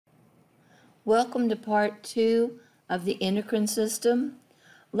Welcome to part 2 of the endocrine system.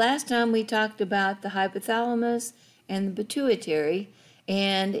 Last time we talked about the hypothalamus and the pituitary,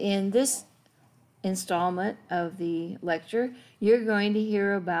 and in this installment of the lecture, you're going to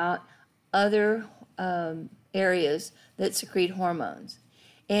hear about other areas that secrete hormones.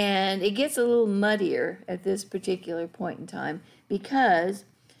 And it gets a little muddier at this particular point in time because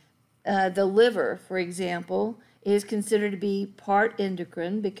the liver, for example, is considered to be part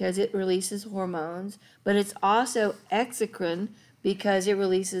endocrine because it releases hormones, but it's also exocrine because it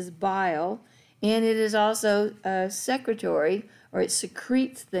releases bile, and it is also a secretory, or it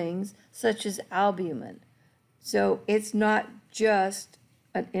secretes things such as albumin. So it's not just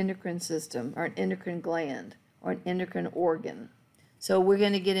an endocrine system or an endocrine gland or an endocrine organ. So we're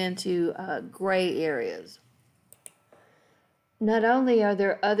going to get into gray areas. Not only are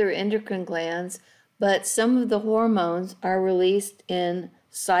there other endocrine glands, but some of the hormones are released in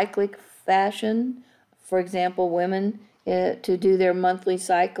cyclic fashion. For example, women, to do their monthly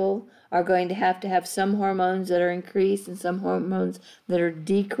cycle, are going to have some hormones that are increased and some hormones that are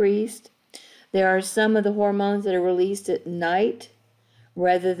decreased. There are some of the hormones that are released at night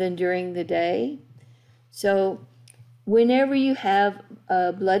rather than during the day. So whenever you have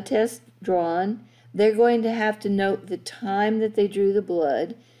a blood test drawn, they're going to have to note the time that they drew the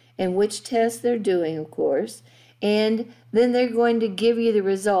blood and which test they're doing, of course, and then they're going to give you the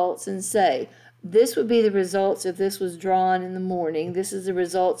results and say, this would be the results if this was drawn in the morning, this is the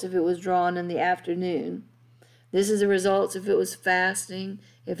results if it was drawn in the afternoon, this is the results if it was fasting,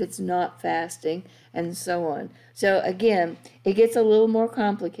 if it's not fasting, and so on. So again, it gets a little more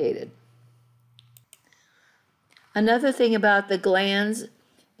complicated. Another thing about the glands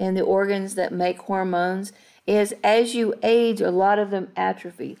and the organs that make hormones is as you age, a lot of them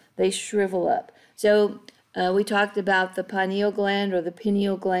atrophy. They shrivel up. So we talked about the pineal gland or the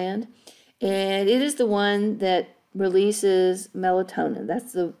pineal gland, and it is the one that releases melatonin.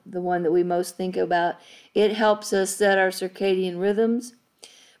 That's the one that we most think about. It helps us set our circadian rhythms,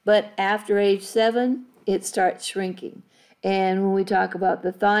 but after age 7, it starts shrinking. And when we talk about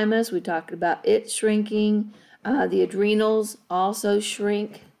the thymus, we talk about it shrinking. The adrenals also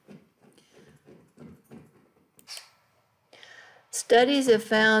shrink. Studies have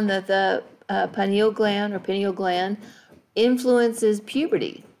found that the pineal gland or pineal gland influences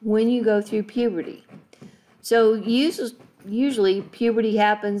puberty when you go through puberty. So usually puberty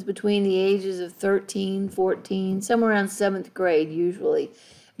happens between the ages of 13, 14, somewhere around 7th grade usually.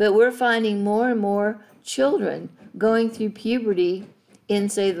 But we're finding more and more children going through puberty in,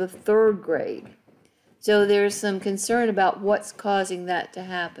 say, the 3rd grade. So there's some concern about what's causing that to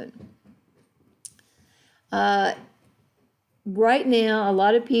happen. Right now, a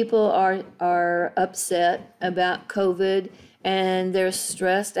lot of people are upset about COVID, and they're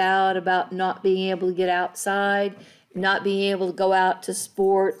stressed out about not being able to get outside, not being able to go out to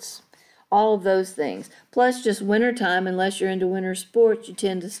sports, all of those things. Plus, just wintertime, unless you're into winter sports, you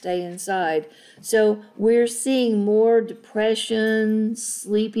tend to stay inside. So we're seeing more depression,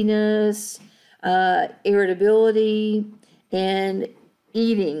 sleepiness, irritability, and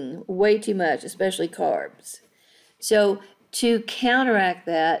eating way too much, especially carbs. So to counteract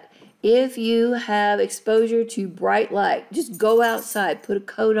that, if you have exposure to bright light, just go outside, put a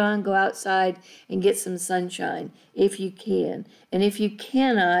coat on, go outside and get some sunshine if you can. And if you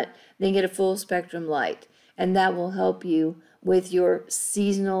cannot, then get a full spectrum light. And that will help you with your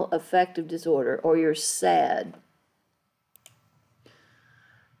seasonal affective disorder, or your SAD.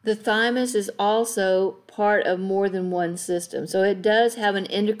 The thymus is also part of more than one system. So it does have an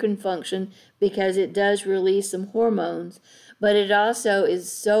endocrine function because it does release some hormones, but it also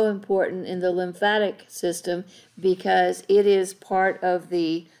is so important in the lymphatic system because it is part of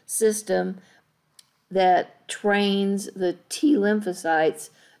the system that trains the T lymphocytes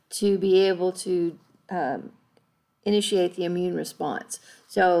to be able to initiate the immune response.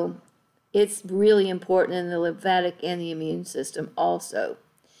 So it's really important in the lymphatic and the immune system also.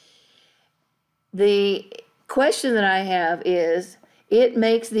 The question that I have is, it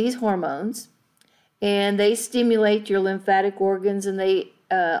makes these hormones, and they stimulate your lymphatic organs, and they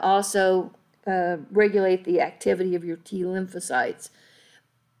also regulate the activity of your T lymphocytes.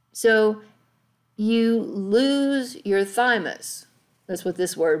 So you lose your thymus. That's what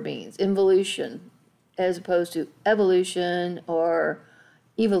this word means, involution, as opposed to evolution or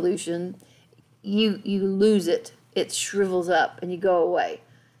evolution. You lose it. It shrivels up and you go away.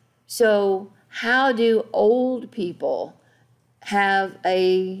 So how do old people have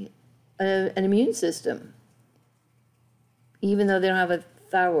an immune system, even though they don't have a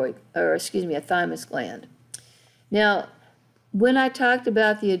thymus gland? Now, when I talked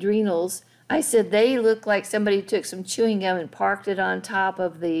about the adrenals, I said they look like somebody took some chewing gum and parked it on top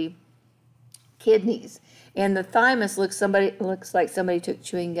of the kidneys. And the thymus looks like somebody took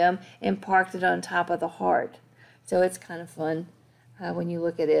chewing gum and parked it on top of the heart. So it's kind of fun when you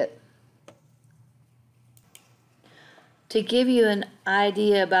look at it. To give you an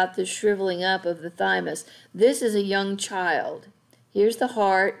idea about the shriveling up of the thymus, this is a young child. Here's the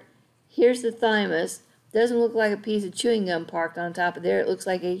heart, here's the thymus. Doesn't look like a piece of chewing gum parked on top of there. It looks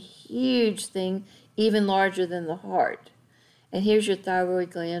like a huge thing, even larger than the heart. And here's your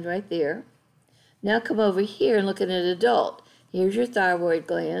thyroid gland right there. Now come over here and look at an adult. Here's your thyroid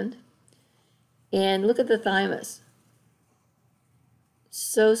gland. And look at the thymus.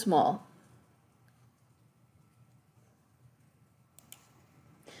 So small.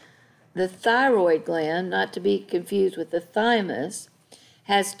 The thyroid gland, not to be confused with the thymus,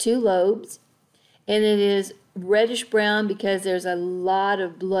 has 2 lobes, and it is reddish brown because there's a lot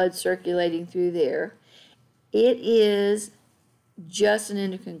of blood circulating through there. It is just an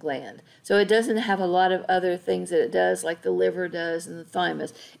endocrine gland, so it doesn't have a lot of other things that it does like the liver does and the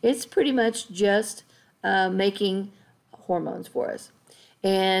thymus. It's pretty much just making hormones for us.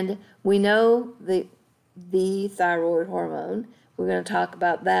 And we know the thyroid hormone. We're going to talk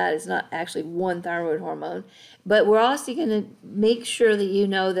about that. It's not actually one thyroid hormone. But we're also going to make sure that you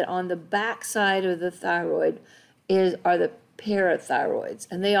know that on the back side of the thyroid are the parathyroids,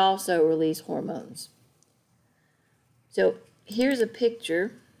 and they also release hormones. So here's a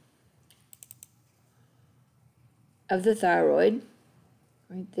picture of the thyroid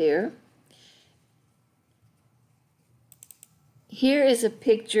right there. Here is a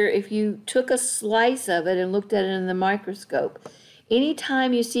picture if you took a slice of it and looked at it in the microscope.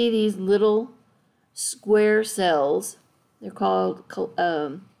 Anytime you see these little square cells, they're called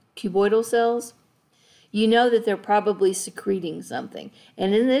cuboidal cells, you know that they're probably secreting something.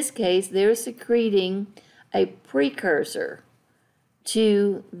 And in this case, they're secreting a precursor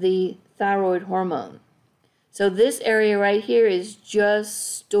to the thyroid hormone. So this area right here is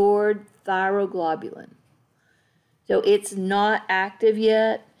just stored thyroglobulin. So it's not active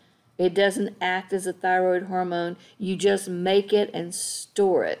yet. It doesn't act as a thyroid hormone. You just make it and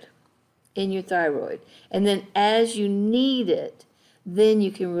store it in your thyroid. And then as you need it, then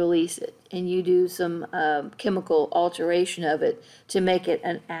you can release it. And you do some chemical alteration of it to make it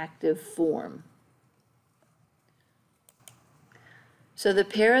an active form. So the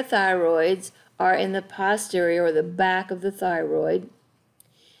parathyroids are in the posterior or the back of the thyroid.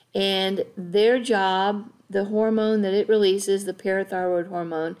 And their job, the hormone that it releases, the parathyroid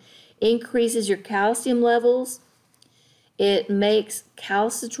hormone, increases your calcium levels. It makes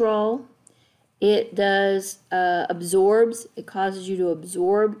calcitrol. It does absorbs. It causes you to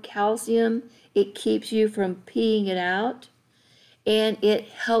absorb calcium. It keeps you from peeing it out. And it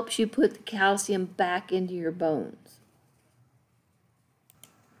helps you put the calcium back into your bones.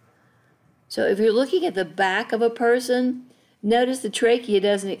 So if you're looking at the back of a person, notice the trachea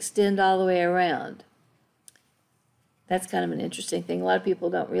doesn't extend all the way around. That's kind of an interesting thing. A lot of people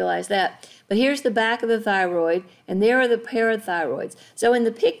don't realize that. But here's the back of the thyroid, and there are the parathyroids. So in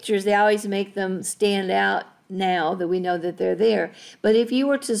the pictures, they always make them stand out now that we know that they're there. But if you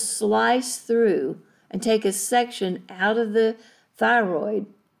were to slice through and take a section out of the thyroid,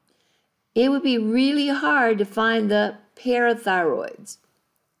 it would be really hard to find the parathyroids.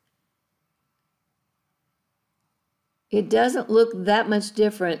 It doesn't look that much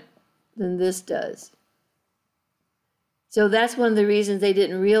different than this does. So that's one of the reasons they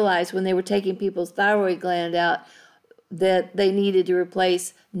didn't realize when they were taking people's thyroid gland out that they needed to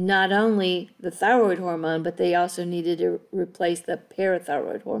replace not only the thyroid hormone, but they also needed to replace the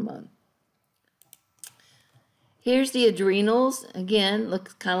parathyroid hormone. Here's the adrenals. Again,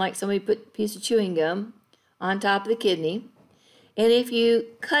 looks kind of like somebody put a piece of chewing gum on top of the kidney. And if you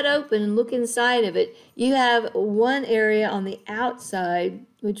cut open and look inside of it, you have one area on the outside,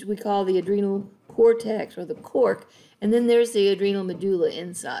 which we call the adrenal cortex or the cork, and then there's the adrenal medulla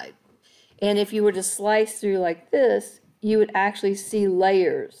inside. And if you were to slice through like this, you would actually see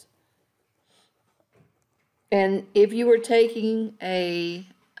layers. And if you were taking an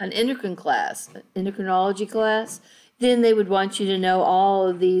endocrine class, an endocrinology class, then they would want you to know all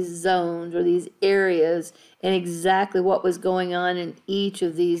of these zones or these areas and exactly what was going on in each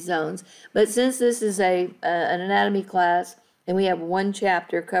of these zones. But since this is an anatomy class and we have one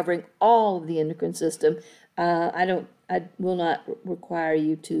chapter covering all of the endocrine system, I will not require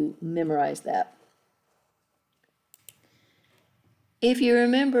you to memorize that. If you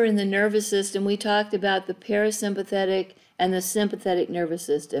remember in the nervous system, we talked about the parasympathetic and the sympathetic nervous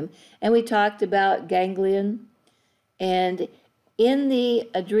system, and we talked about ganglion, and In the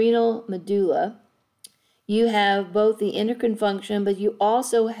adrenal medulla, you have both the endocrine function, but you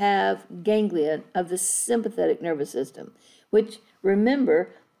also have ganglia of the sympathetic nervous system, which,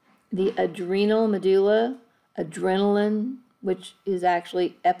 remember, the adrenal medulla, adrenaline, which is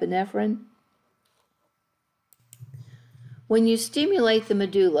actually epinephrine. When you stimulate the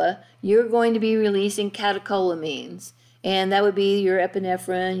medulla, you're going to be releasing catecholamines, and that would be your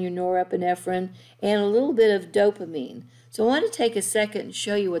epinephrine, your norepinephrine, and a little bit of dopamine. So I want to take a second and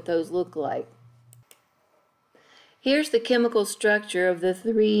show you what those look like. Here's the chemical structure of the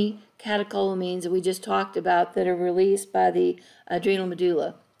 3 catecholamines that we just talked about that are released by the adrenal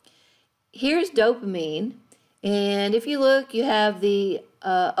medulla. Here's dopamine, and if you look, you have the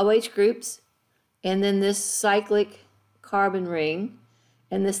OH groups, and then this cyclic carbon ring,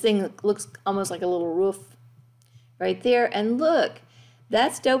 and this thing that looks almost like a little roof right there. And look,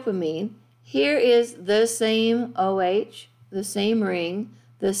 that's dopamine. Here is the same OH, the same ring,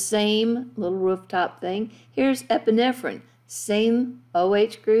 the same little rooftop thing. Here's epinephrine, same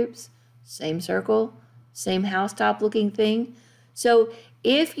OH groups, same circle, same housetop looking thing. So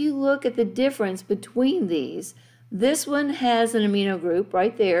if you look at the difference between these, this one has an amino group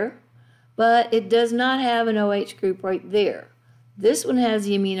right there, but it does not have an OH group right there. This one has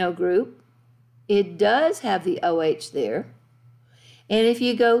the amino group. It does have the OH there. And if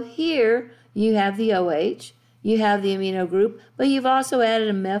you go here, you have the OH, you have the amino group, but you've also added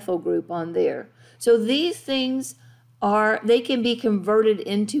a methyl group on there. So these things they can be converted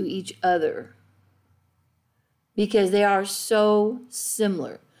into each other because they are so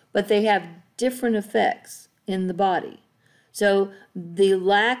similar, but they have different effects in the body. So the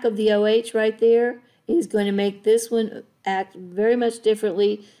lack of the OH right there is going to make this one act very much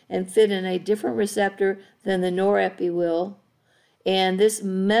differently and fit in a different receptor than the norepi will. And this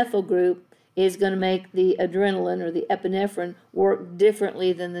methyl group is going to make the adrenaline or the epinephrine work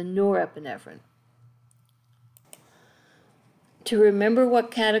differently than the norepinephrine. To remember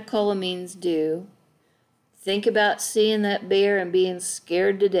what catecholamines do, think about seeing that bear and being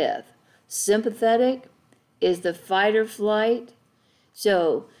scared to death. Sympathetic is the fight or flight.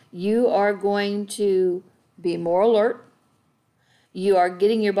 So you are going to be more alert. You are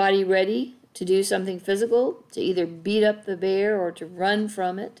getting your body ready to do something physical, to either beat up the bear or to run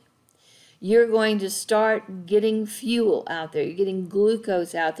from it. You're going to start getting fuel out there. You're getting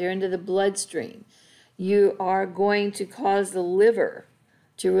glucose out there into the bloodstream. You are going to cause the liver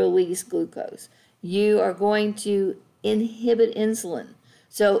to release glucose. You are going to inhibit insulin.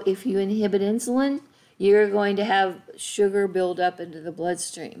 So if you inhibit insulin, you're going to have sugar build up into the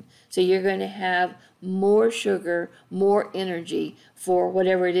bloodstream. So you're going to have more sugar, more energy for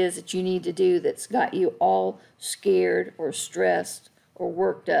whatever it is that you need to do that's got you all scared or stressed or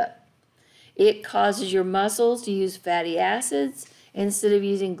worked up. It causes your muscles to use fatty acids instead of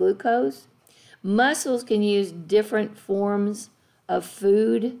using glucose. Muscles can use different forms of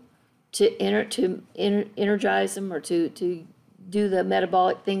food to energize them or to do the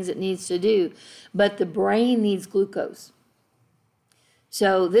metabolic things it needs to do, but the brain needs glucose.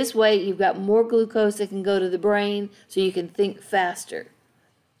 So this way you've got more glucose that can go to the brain so you can think faster.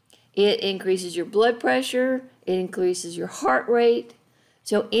 It increases your blood pressure, it increases your heart rate.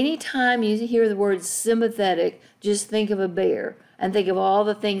 So anytime you hear the word sympathetic, just think of a bear and think of all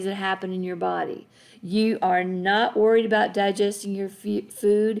the things that happen in your body. You are not worried about digesting your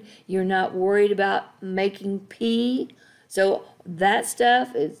food. You're not worried about making pee. So that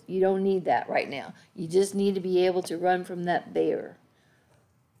stuff you don't need that right now. You just need to be able to run from that bear.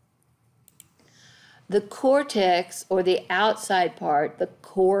 The cortex, or the outside part, the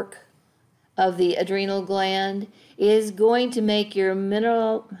cork of the adrenal gland, is going to make your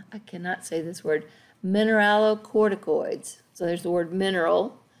mineralocorticoids. So there's the word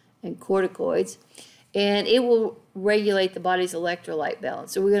mineral and corticoids. And it will regulate the body's electrolyte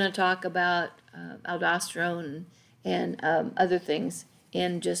balance. So we're going to talk about aldosterone and other things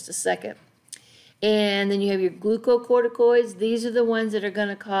in just a second. And then you have your glucocorticoids. These are the ones that are going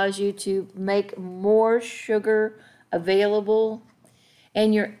to cause you to make more sugar available.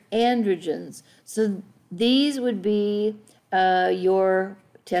 And your androgens. So these would be your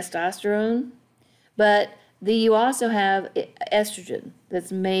testosterone, but you also have estrogen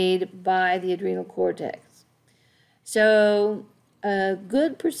that's made by the adrenal cortex. So a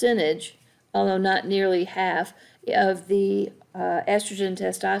good percentage, although not nearly half, of the estrogen and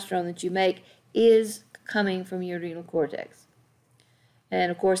testosterone that you make is coming from your adrenal cortex.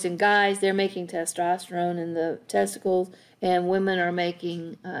 And of course in guys, they're making testosterone in the testicles, and women are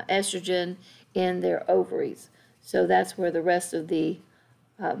making estrogen in their ovaries. So that's where the rest of the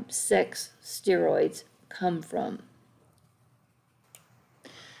sex steroids come from.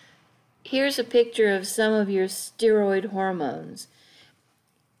 Here's a picture of some of your steroid hormones.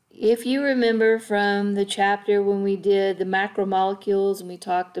 If you remember from the chapter when we did the macromolecules and we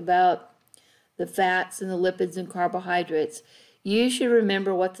talked about the fats and the lipids and carbohydrates, you should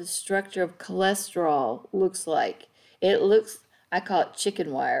remember what the structure of cholesterol looks like. It looks, I call it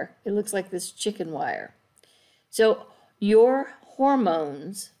chicken wire. It looks like this chicken wire. So your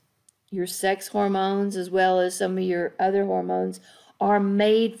hormones, your sex hormones as well as some of your other hormones, are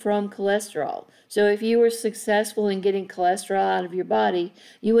made from cholesterol. So if you were successful in getting cholesterol out of your body,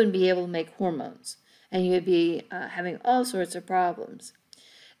 you wouldn't be able to make hormones, and you would be having all sorts of problems.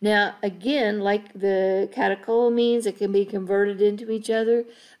 Now, again, like the catecholamines that can be converted into each other,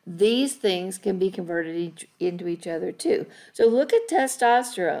 these things can be converted into each other too. So look at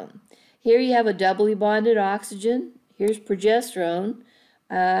testosterone. Here you have a doubly bonded oxygen. Here's progesterone,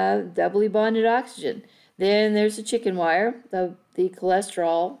 doubly bonded oxygen. Then there's the chicken wire, the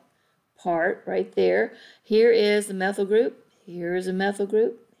cholesterol part right there. Here is the methyl group. Here is a methyl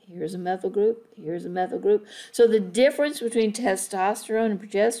group. Here's a methyl group. Here's a methyl group. So the difference between testosterone and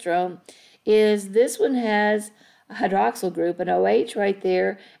progesterone is this one has a hydroxyl group, an OH right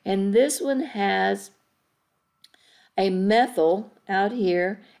there, and this one has a methyl out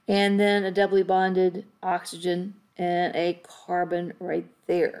here, and then a doubly bonded oxygen and a carbon right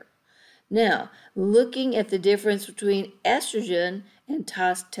there. Now, looking at the difference between estrogen and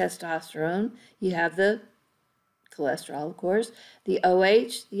testosterone, you have the cholesterol, of course, the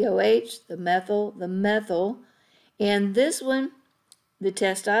OH, the methyl, and this one, the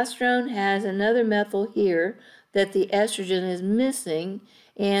testosterone, has another methyl here that the estrogen is missing,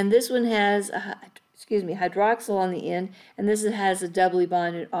 and this one has hydroxyl on the end, and this has a doubly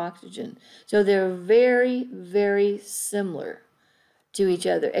bonded oxygen. So they're very, very similar to each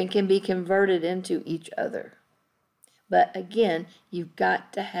other and can be converted into each other. But again, you've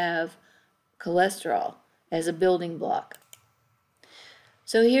got to have cholesterol as a building block.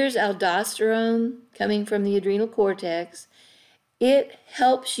 So here's aldosterone coming from the adrenal cortex. It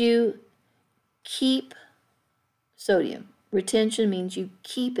helps you keep sodium. Retention means you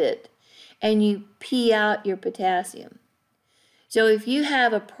keep it and you pee out your potassium. So if you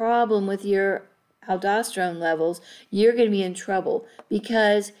have a problem with your aldosterone levels, you're going to be in trouble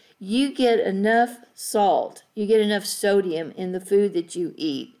because you get enough salt, you get enough sodium in the food that you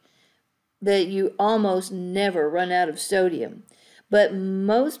eat that you almost never run out of sodium. But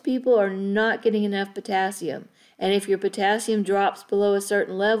most people are not getting enough potassium. And if your potassium drops below a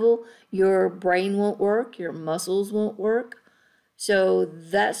certain level, your brain won't work, your muscles won't work. So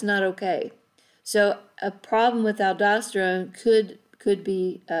that's not okay. So a problem with aldosterone could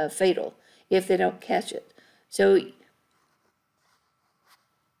be fatal if they don't catch it. So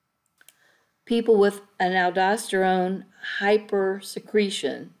people with an aldosterone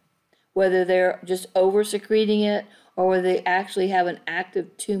hypersecretion, whether they're just over-secreting it or whether they actually have an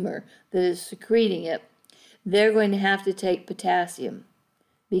active tumor that is secreting it, they're going to have to take potassium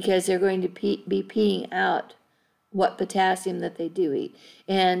because they're going to be peeing out what potassium that they do eat.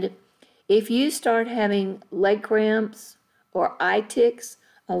 And if you start having leg cramps or eye tics,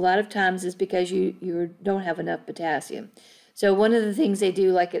 a lot of times it's because you don't have enough potassium. So one of the things they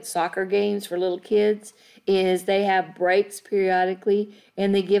do, like at soccer games for little kids, is they have breaks periodically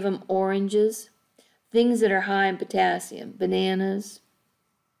and they give them oranges, things that are high in potassium, bananas.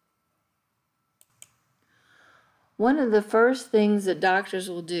 One of the first things that doctors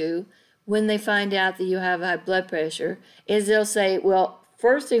will do when they find out that you have high blood pressure is they'll say, well,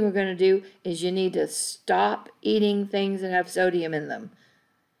 first thing we're going to do is you need to stop eating things that have sodium in them.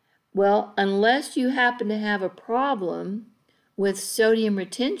 Well, unless you happen to have a problem with sodium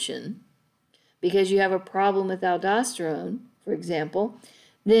retention, because you have a problem with aldosterone, for example,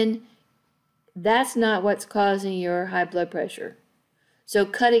 then that's not what's causing your high blood pressure. So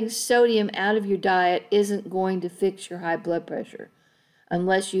cutting sodium out of your diet isn't going to fix your high blood pressure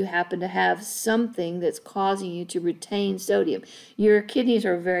unless you happen to have something that's causing you to retain sodium. Your kidneys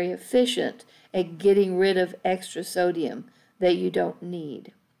are very efficient at getting rid of extra sodium that you don't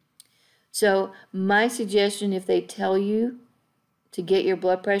need. So my suggestion, if they tell you to get your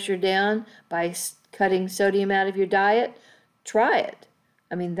blood pressure down by cutting sodium out of your diet, try it.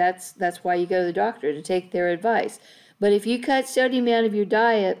 I mean, that's why you go to the doctor, to take their advice. But if you cut sodium out of your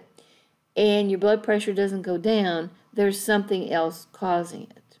diet and your blood pressure doesn't go down, there's something else causing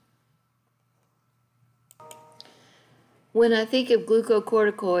it. When I think of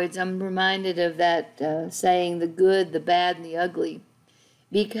glucocorticoids, I'm reminded of that saying, the good, the bad, and the ugly,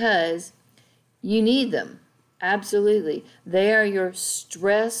 because you need them. Absolutely. They are your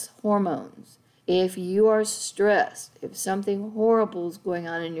stress hormones. if you are stressed, if something horrible is going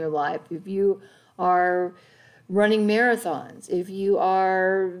on in your life, if you are running marathons, if you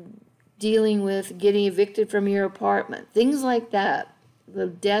are dealing with getting evicted from your apartment, things like that, the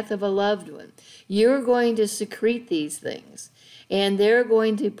death of a loved one, you're going to secrete these things, and they're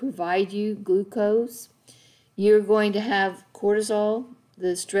going to provide you glucose. You're going to have cortisol,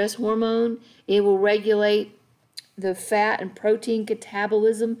 the stress hormone. It will regulate the fat and protein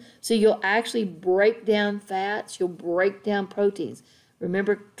catabolism, so you'll actually break down fats, you'll break down proteins.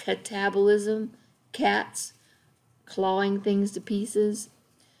 Remember catabolism? Cats clawing things to pieces.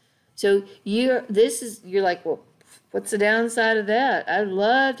 So you're like, well, what's the downside of that? I'd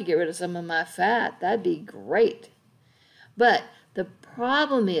love to get rid of some of my fat. That'd be great. But the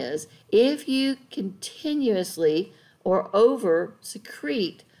problem is, if you continuously or over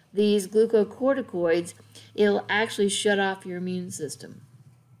secrete these glucocorticoids, it'll actually shut off your immune system.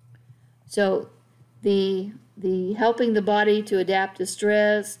 So the helping the body to adapt to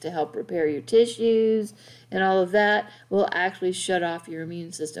stress, to help repair your tissues, and all of that will actually shut off your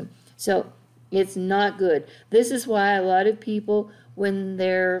immune system. So it's not good. This is why a lot of people, when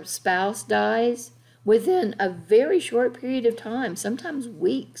their spouse dies, within a very short period of time, sometimes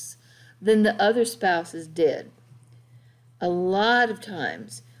weeks, then the other spouse is dead. A lot of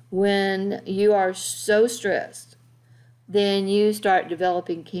times, when you are so stressed, then you start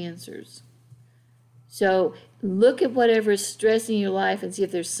developing cancers. So look at whatever is stressing your life and see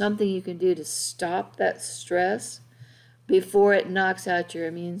if there's something you can do to stop that stress before it knocks out your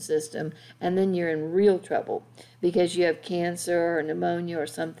immune system, and then you're in real trouble because you have cancer or pneumonia or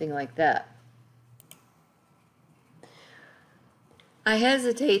something like that. I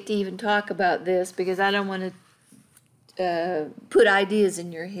hesitate to even talk about this because I don't want to put ideas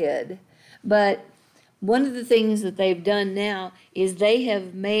in your head. But one of the things that they've done now is they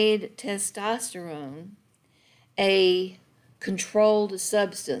have made testosterone a controlled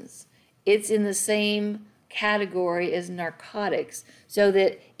substance. It's in the same category as narcotics, so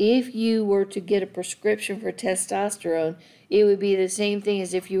that if you were to get a prescription for testosterone, it would be the same thing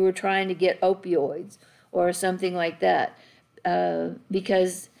as if you were trying to get opioids or something like that,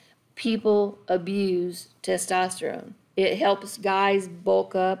 because people abuse testosterone. It helps guys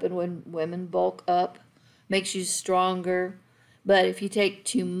bulk up, and when women bulk up, makes you stronger. But if you take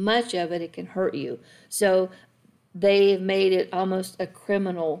too much of it, it can hurt you. So they've made it almost a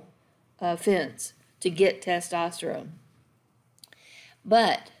criminal offense to get testosterone.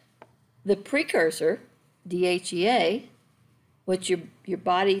 But the precursor, DHEA, which your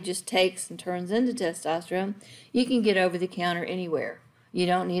body just takes and turns into testosterone, you can get over the counter anywhere. You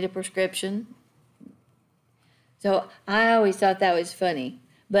don't need a prescription. So I always thought that was funny.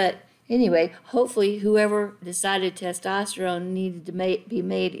 But anyway, hopefully whoever decided testosterone needed to be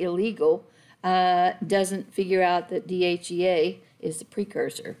made illegal doesn't figure out that DHEA is the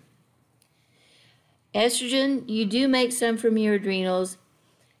precursor. Estrogen, you do make some from your adrenals,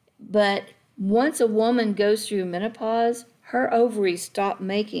 but once a woman goes through menopause, her ovaries stop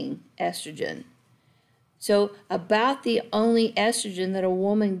making estrogen. So about the only estrogen that a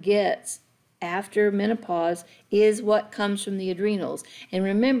woman gets after menopause is what comes from the adrenals. And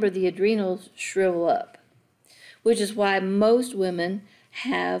remember, the adrenals shrivel up, which is why most women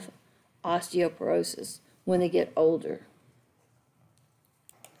have osteoporosis when they get older.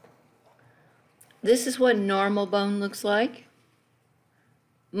 This is what normal bone looks like.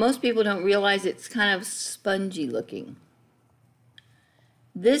 Most people don't realize it's kind of spongy looking.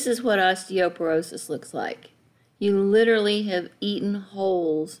 This is what osteoporosis looks like. You literally have eaten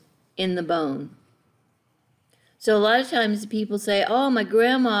holes in the bone. So a lot of times people say, oh, my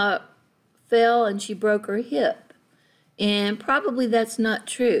grandma fell and she broke her hip. And probably that's not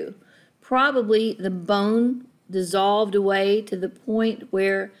true. Probably the bone dissolved away to the point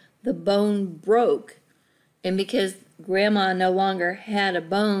where the bone broke, and because grandma no longer had a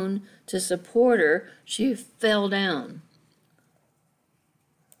bone to support her, she fell down.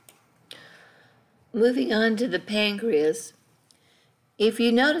 Moving on to the pancreas, if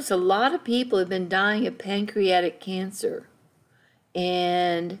you notice, a lot of people have been dying of pancreatic cancer,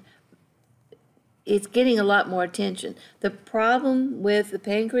 and it's getting a lot more attention. The problem with the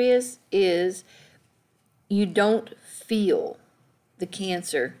pancreas is you don't feel the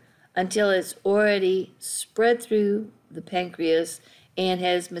cancer until it's already spread through the pancreas and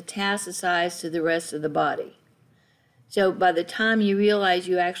has metastasized to the rest of the body. So by the time you realize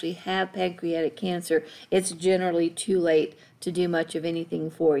you actually have pancreatic cancer, it's generally too late to do much of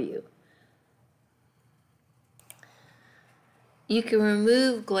anything for you. You can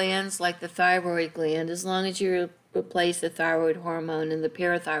remove glands like the thyroid gland as long as you replace the thyroid hormone and the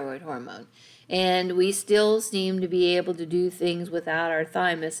parathyroid hormone. And we still seem to be able to do things without our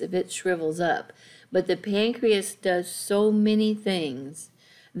thymus if it shrivels up. But the pancreas does so many things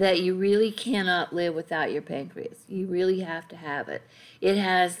that you really cannot live without your pancreas. You really have to have it. It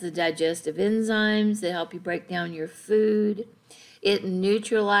has the digestive enzymes that help you break down your food. It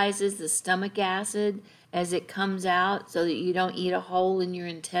neutralizes the stomach acid as it comes out so that you don't eat a hole in your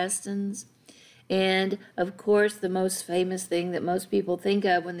intestines. And, of course, the most famous thing that most people think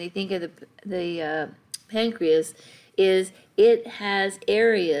of when they think of the pancreas is it has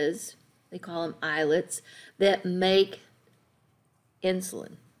areas, they call them islets, that make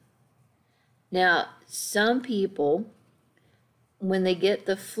insulin. Now, some people, when they get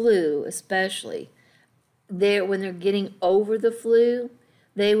the flu especially, when they're getting over the flu,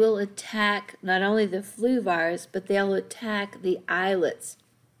 they will attack not only the flu virus, but they'll attack the islets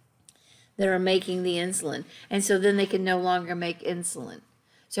that are making the insulin. And so then they can no longer make insulin.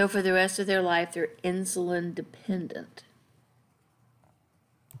 So for the rest of their life, they're insulin dependent.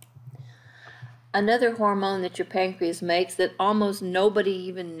 Another hormone that your pancreas makes that almost nobody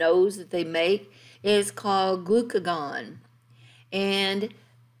even knows that they make is called glucagon. And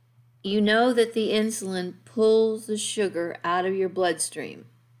you know that the insulin pulls the sugar out of your bloodstream.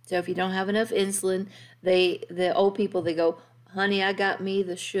 So if you don't have enough insulin, the old people, they go, honey, I got me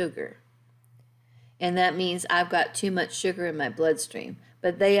the sugar. And that means I've got too much sugar in my bloodstream.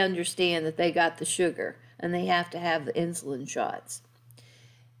 But they understand that they got the sugar and they have to have the insulin shots.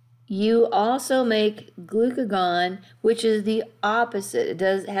 You also make glucagon, which is the opposite.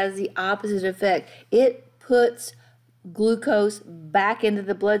 It has the opposite effect. It puts glucose back into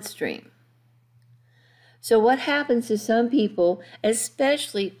the bloodstream. So what happens to some people,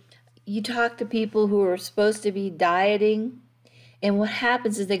 especially you talk to people who are supposed to be dieting, and what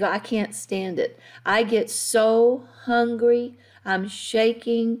happens is they go, I can't stand it. I get so hungry, I'm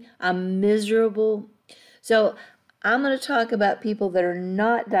shaking, I'm miserable. So I'm going to talk about people that are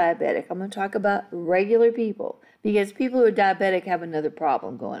not diabetic. I'm going to talk about regular people, because people who are diabetic have another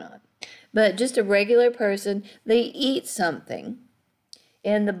problem going on. But just a regular person, they eat something,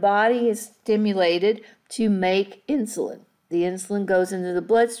 and the body is stimulated to make insulin. The insulin goes into the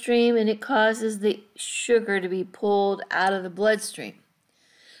bloodstream, and it causes the sugar to be pulled out of the bloodstream.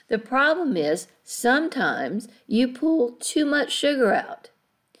 The problem is sometimes you pull too much sugar out.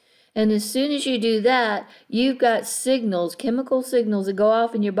 And as soon as you do that, you've got signals, chemical signals that go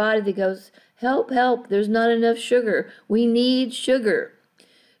off in your body that goes, help, help, there's not enough sugar. We need sugar.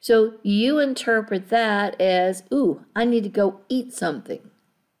 So you interpret that as, ooh, I need to go eat something.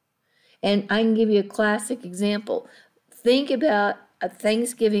 And I can give you a classic example. Think about a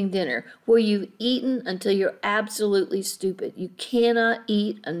Thanksgiving dinner where you've eaten until you're absolutely stupid. You cannot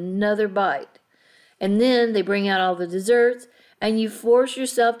eat another bite. And then they bring out all the desserts, and you force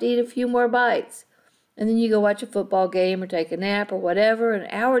yourself to eat a few more bites. And then you go watch a football game or take a nap or whatever. An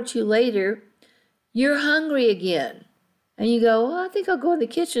hour or two later, you're hungry again. And you go, well, I think I'll go in the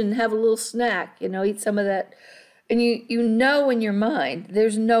kitchen and have a little snack, eat some of that. And you know in your mind,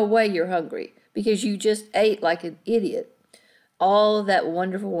 there's no way you're hungry because you just ate like an idiot all of that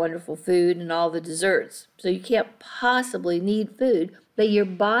wonderful, wonderful food and all the desserts. So you can't possibly need food, but your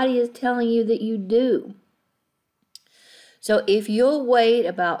body is telling you that you do. So if you'll wait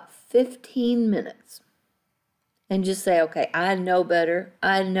about 15 minutes and just say, okay, I know better,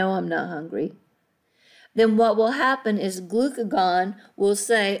 I know I'm not hungry, then what will happen is glucagon will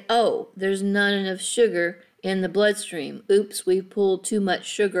say, oh, there's not enough sugar in the bloodstream. Oops, we pulled too much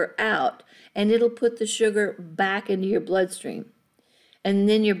sugar out. And it'll put the sugar back into your bloodstream. And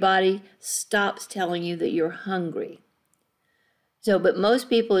then your body stops telling you that you're hungry. So, but most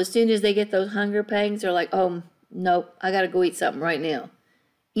people, as soon as they get those hunger pangs, they're like, oh, nope, I got to go eat something right now.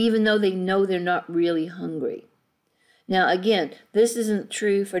 Even though they know they're not really hungry. Now, again, this isn't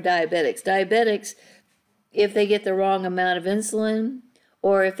true for diabetics. Diabetics, if they get the wrong amount of insulin,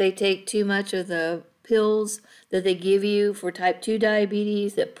 or if they take too much of the pills that they give you for type 2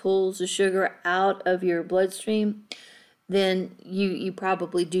 diabetes that pulls the sugar out of your bloodstream, then you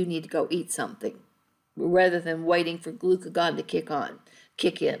probably do need to go eat something rather than waiting for glucagon to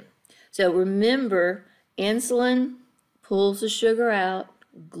kick in. So remember, insulin pulls the sugar out,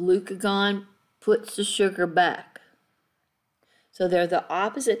 glucagon puts the sugar back. So they're the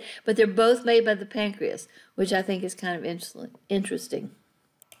opposite, but they're both made by the pancreas, which I think is kind of interesting.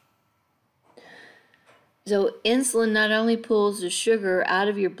 So insulin not only pulls the sugar out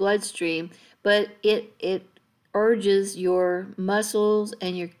of your bloodstream, but it urges your muscles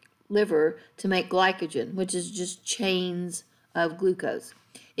and your liver to make glycogen, which is just chains of glucose.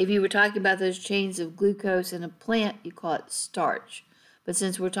 If you were talking about those chains of glucose in a plant, you call it starch. But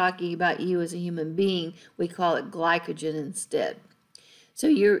since we're talking about you as a human being, we call it glycogen instead. So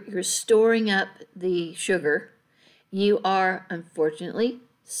you're storing up the sugar. You are, unfortunately,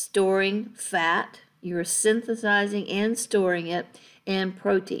 storing fat. You're synthesizing and storing it, and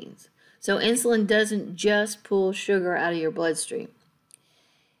proteins. So insulin doesn't just pull sugar out of your bloodstream.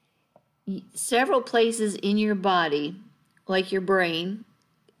 Several places in your body, like your brain,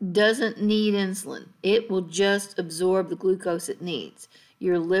 doesn't need insulin. It will just absorb the glucose it needs.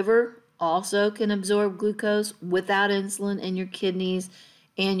 Your liver also can absorb glucose without insulin, and your kidneys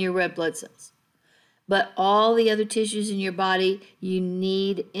and your red blood cells. But all the other tissues in your body, you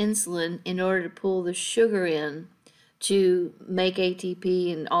need insulin in order to pull the sugar in to make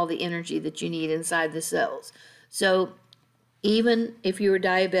ATP and all the energy that you need inside the cells. So even if you were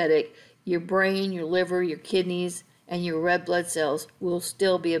diabetic, your brain, your liver, your kidneys, and your red blood cells will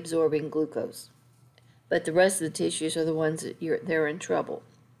still be absorbing glucose. But the rest of the tissues are the ones that they're in trouble.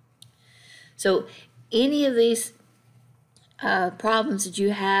 So any of these problems that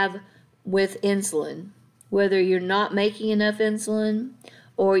you have with insulin, whether you're not making enough insulin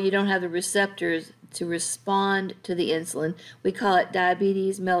or you don't have the receptors to respond to the insulin, we call it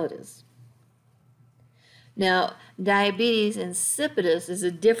diabetes mellitus. Now, diabetes insipidus is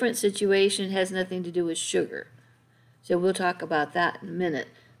a different situation, has nothing to do with sugar. So we'll talk about that in a minute.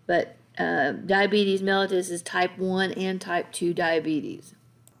 But diabetes mellitus is type 1 and type 2 diabetes.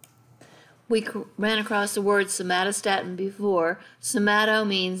 We ran across the word somatostatin before. Somato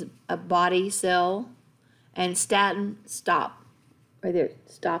means a body cell, and statin, stop. Right there,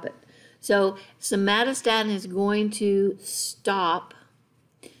 stop it. So somatostatin is going to stop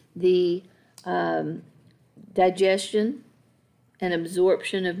the digestion and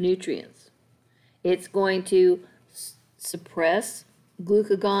absorption of nutrients. It's going to suppress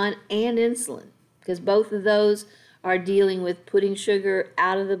glucagon and insulin, because both of those are dealing with putting sugar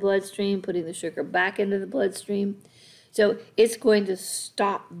out of the bloodstream, putting the sugar back into the bloodstream. So it's going to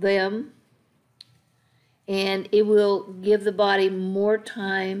stop them, and it will give the body more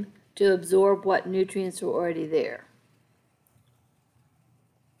time to absorb what nutrients are already there.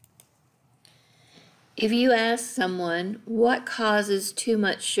 If you ask someone what causes too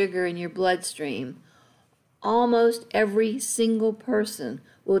much sugar in your bloodstream, almost every single person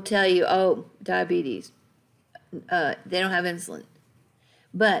will tell you, oh, diabetes. They don't have insulin.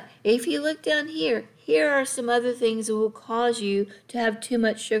 But if you look down here, here are some other things that will cause you to have too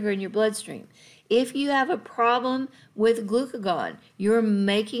much sugar in your bloodstream. If you have a problem with glucagon, you're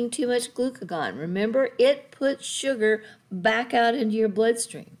making too much glucagon. Remember, it puts sugar back out into your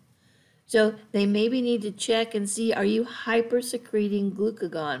bloodstream. So they maybe need to check and see, are you hypersecreting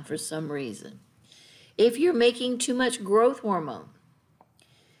glucagon for some reason? If you're making too much growth hormone,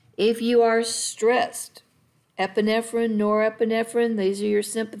 if you are stressed, epinephrine, norepinephrine, these are your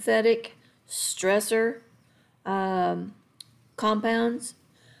sympathetic stressor compounds.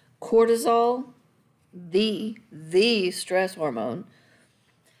 Cortisol, the stress hormone.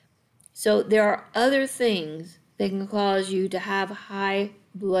 So there are other things that can cause you to have high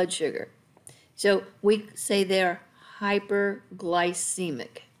blood sugar. So we say they're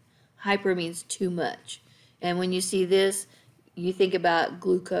hyperglycemic. Hyper means too much. And when you see this, you think about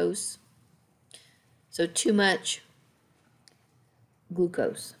glucose. So too much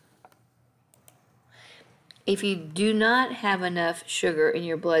glucose. If you do not have enough sugar in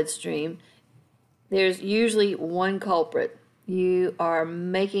your bloodstream, there's usually one culprit. You are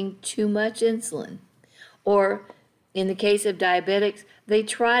making too much insulin. Or in the case of diabetics, they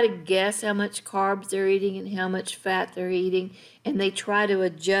try to guess how much carbs they're eating and how much fat they're eating, and they try to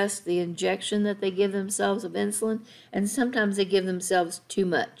adjust the injection that they give themselves of insulin, and sometimes they give themselves too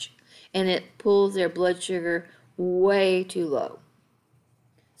much, and it pulls their blood sugar way too low.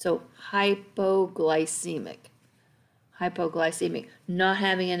 So hypoglycemic, not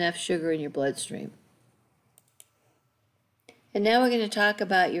having enough sugar in your bloodstream. And now we're going to talk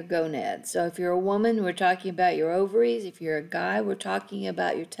about your gonads. So if you're a woman, we're talking about your ovaries. If you're a guy, we're talking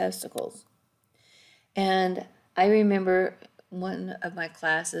about your testicles. And I remember one of my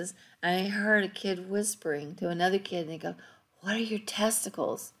classes, I heard a kid whispering to another kid, and they go, "What are your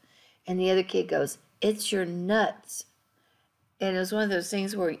testicles?" And the other kid goes, "It's your nuts." And it was one of those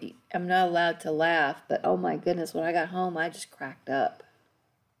things where I'm not allowed to laugh, but oh my goodness, when I got home, I just cracked up.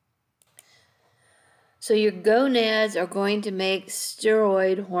 So your gonads are going to make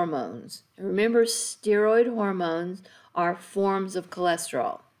steroid hormones. Remember, steroid hormones are forms of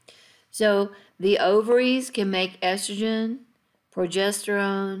cholesterol. So the ovaries can make estrogen,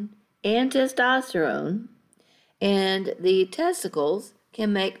 progesterone, and testosterone, and the testicles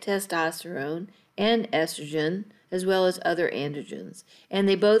can make testosterone and estrogen, as well as other androgens. And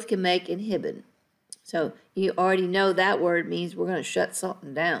they both can make inhibin. So you already know that word means we're going to shut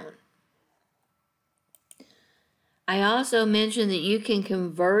something down. I also mentioned that you can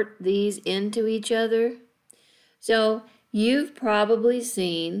convert these into each other. So you've probably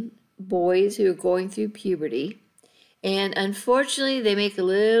seen boys who are going through puberty, and unfortunately they make a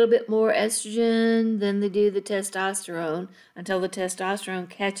little bit more estrogen than they do the testosterone until the testosterone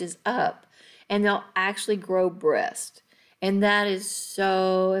catches up, and they'll actually grow breast. And that is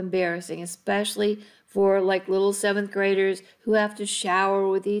so embarrassing, especially for like little 7th graders who have to shower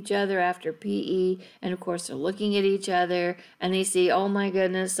with each other after PE. And of course, they're looking at each other and they see, oh my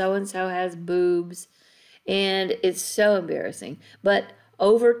goodness, so-and-so has boobs. And it's so embarrassing. But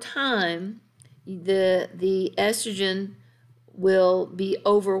over time, the estrogen will be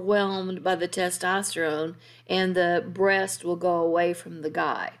overwhelmed by the testosterone and the breast will go away from the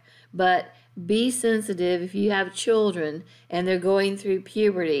guy. But be sensitive if you have children and they're going through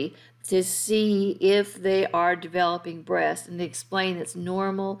puberty to see if they are developing breast, and to explain it's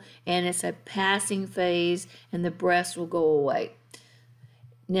normal and it's a passing phase and the breast will go away.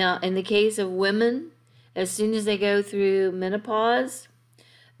 Now, in the case of women, as soon as they go through menopause,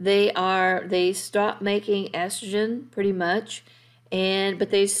 they stop making estrogen pretty much, but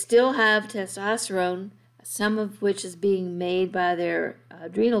they still have testosterone, some of which is being made by their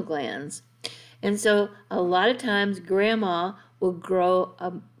adrenal glands. And so a lot of times grandma will grow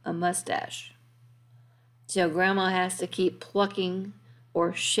a mustache. So grandma has to keep plucking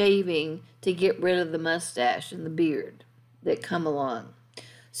or shaving to get rid of the mustache and the beard that come along.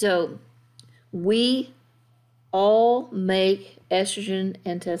 So we all make estrogen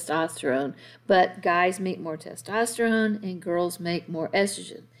and testosterone, but guys make more testosterone and girls make more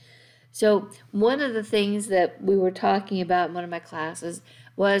estrogen. So one of the things that we were talking about in one of my classes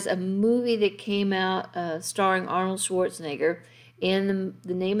was a movie that came out starring Arnold Schwarzenegger, and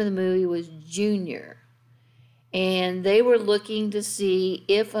the name of the movie was Junior. And they were looking to see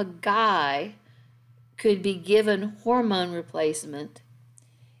if a guy could be given hormone replacement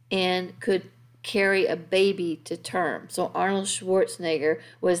and could carry a baby to term. So Arnold Schwarzenegger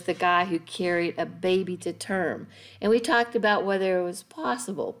was the guy who carried a baby to term. And we talked about whether it was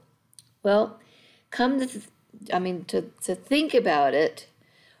possible. Well, to think about it,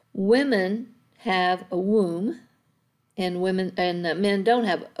 women have a womb, and men don't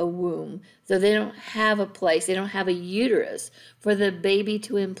have a womb, so they don't have a place, they don't have a uterus for the baby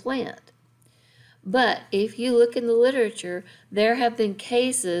to implant. But if you look in the literature, there have been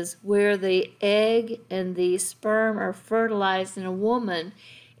cases where the egg and the sperm are fertilized in a woman,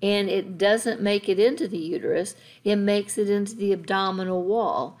 and it doesn't make it into the uterus, it makes it into the abdominal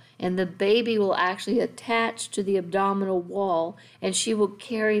wall. And the baby will actually attach to the abdominal wall, and she will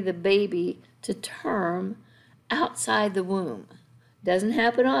carry the baby to term outside the womb. Doesn't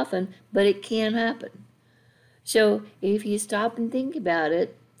happen often, but it can happen. So if you stop and think about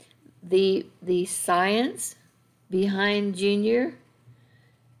it, the science behind Junior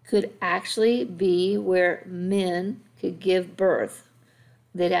could actually be where men could give birth.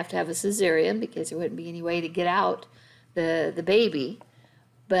 They'd have to have a cesarean because there wouldn't be any way to get out the baby.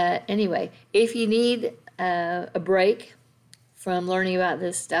 But anyway, if you need a break from learning about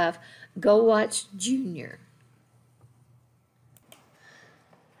this stuff, go watch Junior.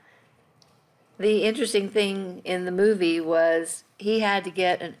 The interesting thing in the movie was he had to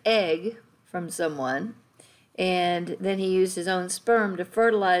get an egg from someone, and then he used his own sperm to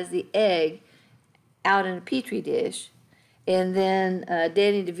fertilize the egg out in a petri dish, and then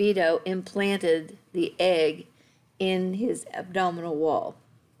Danny DeVito implanted the egg in his abdominal wall.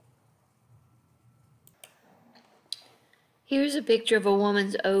 Here's a picture of a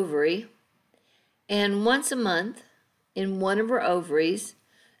woman's ovary, and once a month in one of her ovaries,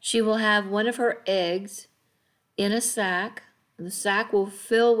 she will have one of her eggs in a sac, and the sac will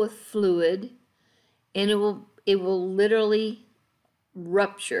fill with fluid, and it will literally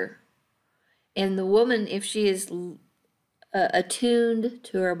rupture. And the woman, if she is attuned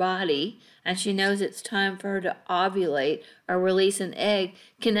to her body and she knows it's time for her to ovulate or release an egg,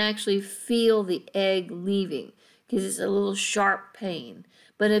 can actually feel the egg leaving because it's a little sharp pain.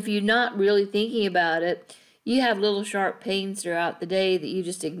 But if you're not really thinking about it, you have little sharp pains throughout the day that you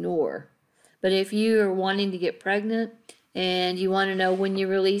just ignore. But if you are wanting to get pregnant and you want to know when you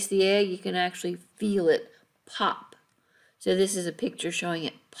release the egg, you can actually feel it pop. So this is a picture showing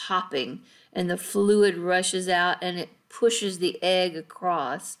it popping, and the fluid rushes out and it pushes the egg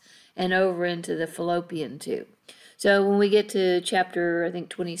across and over into the fallopian tube. So when we get to chapter, I think,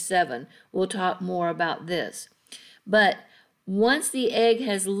 27, we'll talk more about this. But once the egg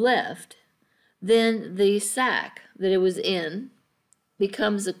has left, then the sac that it was in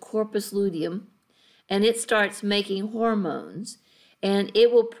becomes a corpus luteum, and it starts making hormones, and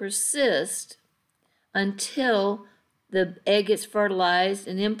it will persist until the egg gets fertilized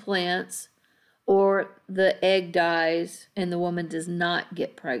and implants, or the egg dies and the woman does not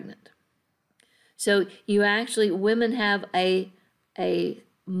get pregnant. So you actually, women have a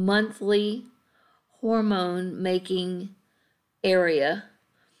monthly hormone making area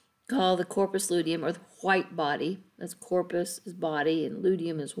called the corpus luteum, or the white body. That's corpus is body and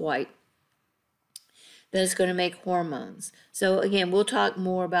luteum is white. That's going to make hormones. So again, we'll talk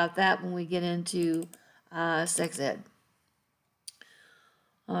more about that when we get into sex ed.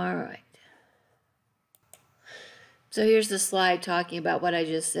 All right. So here's the slide talking about what I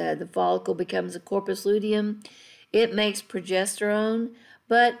just said. The follicle becomes a corpus luteum. It makes progesterone,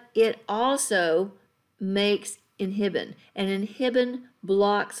 but it also makes inhibin. And inhibin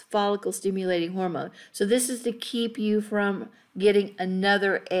blocks follicle stimulating hormone. So this is to keep you from getting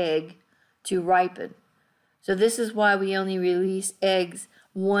another egg to ripen. So this is why we only release eggs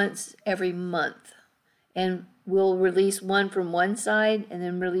once every month. And we'll release one from one side and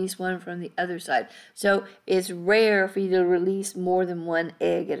then release one from the other side. So it's rare for you to release more than one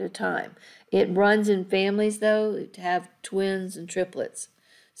egg at a time. It runs in families, though, to have twins and triplets.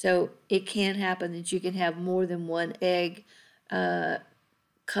 So it can happen that you can have more than one egg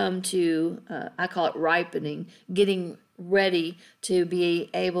come to, I call it ripening, getting ready to be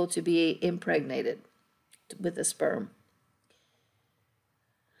able to be impregnated with a sperm.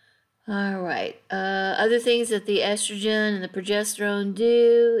 All right. Other things that the estrogen and the progesterone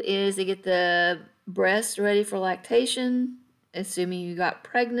do is they get the breast ready for lactation, assuming you got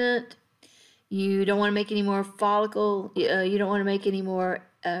pregnant. You don't want to make any more follicle. You don't want to make any more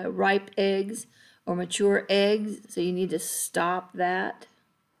ripe eggs or mature eggs, so you need to stop that.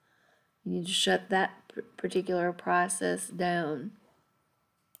 You need to shut that particular process down.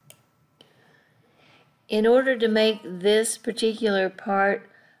 In order to make this particular part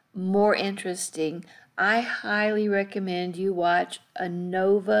more interesting, I highly recommend you watch a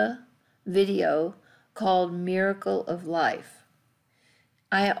Nova video called Miracle of Life.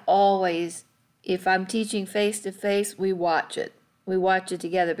 I always, if I'm teaching face-to-face, we watch it. We watch it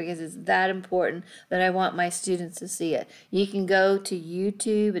together because it's that important that I want my students to see it. You can go to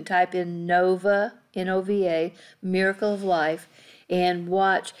YouTube and type in Nova, N-O-V-A, Miracle of Life, and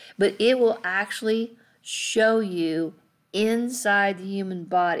watch, but it will actually show you inside the human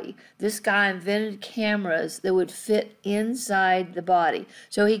body. This guy invented cameras that would fit inside the body.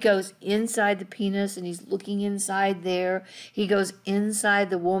 So he goes inside the penis and he's looking inside there. He goes inside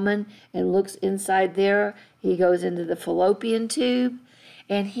the woman and looks inside there. He goes into the fallopian tube,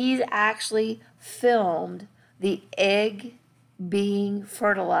 and he's actually filmed the egg being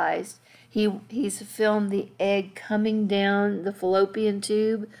fertilized. He's filmed the egg coming down the fallopian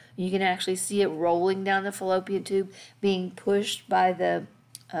tube. You can actually see it rolling down the fallopian tube, being pushed by the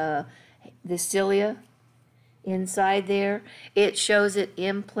cilia inside there. It shows it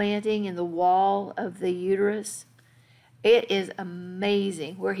implanting in the wall of the uterus. It is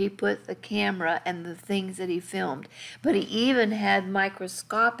amazing where he put the camera and the things that he filmed. But he even had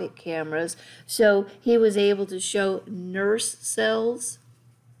microscopic cameras, so he was able to show nurse cells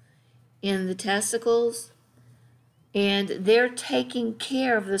in the testicles, and they're taking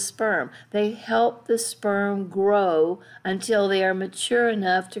care of the sperm. They help the sperm grow until they are mature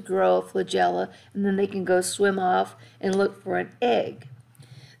enough to grow a flagella, and then they can go swim off and look for an egg.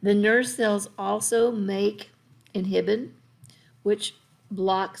 The nurse cells also make inhibin, which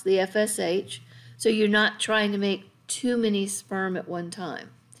blocks the FSH, so you're not trying to make too many sperm at one time,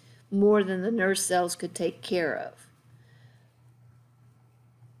 more than the nurse cells could take care of.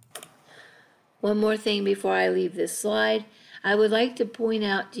 One more thing before I leave this slide. I would like to point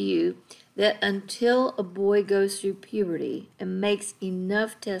out to you that until a boy goes through puberty and makes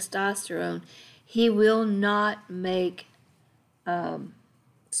enough testosterone, he will not make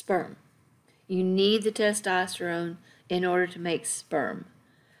sperm. You need the testosterone in order to make sperm.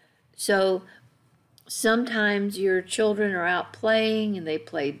 So sometimes your children are out playing and they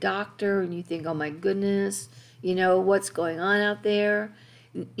play doctor and you think, oh my goodness, you know, what's going on out there?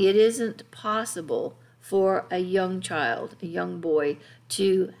 It isn't possible for a young child, a young boy,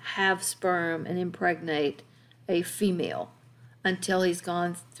 to have sperm and impregnate a female until he's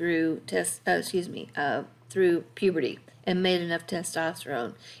gone through through puberty and made enough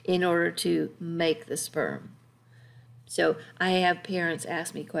testosterone in order to make the sperm. So I have parents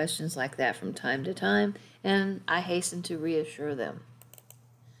ask me questions like that from time to time, and I hasten to reassure them.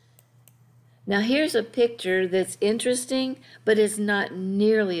 Now here's a picture that's interesting, but it's not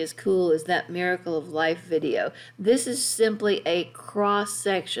nearly as cool as that Miracle of Life video. This is simply a cross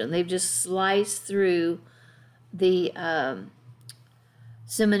section. They've just sliced through the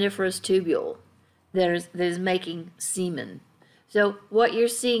seminiferous tubule that is making semen. So what you're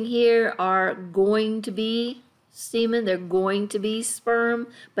seeing here are going to be semen. They're going to be sperm,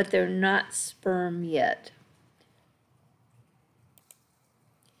 but they're not sperm yet.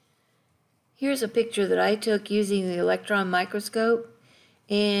 Here's a picture that I took using the electron microscope.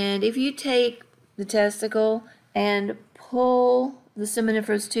 And if you take the testicle and pull the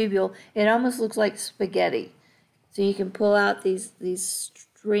seminiferous tubule, it almost looks like spaghetti. So you can pull out these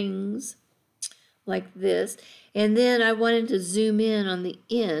strings like this. And then I wanted to zoom in on the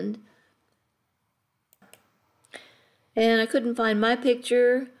end. And I couldn't find my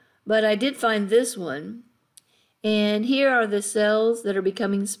picture, but I did find this one. And here are the cells that are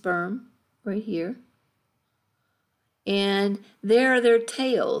becoming sperm, right here. And there are their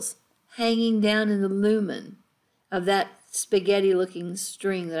tails hanging down in the lumen of that spaghetti-looking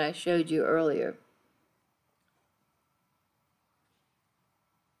string that I showed you earlier.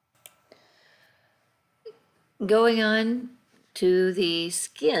 Going on to the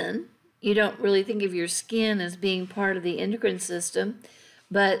skin, you don't really think of your skin as being part of the endocrine system,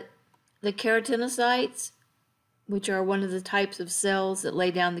 but the keratinocytes, which are one of the types of cells that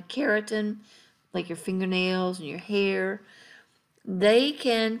lay down the keratin, like your fingernails and your hair, they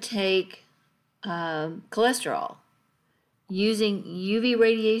can take cholesterol using UV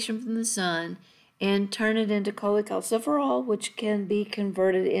radiation from the sun and turn it into cholecalciferol, which can be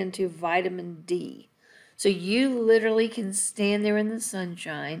converted into vitamin D. So you literally can stand there in the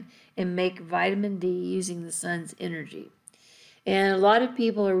sunshine and make vitamin D using the sun's energy. And a lot of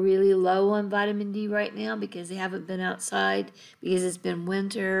people are really low on vitamin D right now because they haven't been outside, because it's been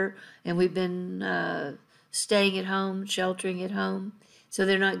winter and we've been staying at home, sheltering at home. So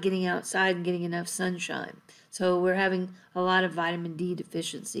they're not getting outside and getting enough sunshine. So we're having a lot of vitamin D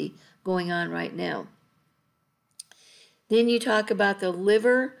deficiency going on right now. Then you talk about the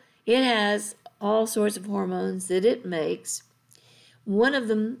liver. It has all sorts of hormones that it makes. One of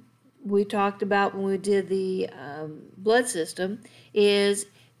them we talked about when we did the blood system is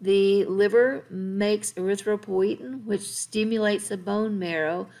the liver makes erythropoietin, which stimulates the bone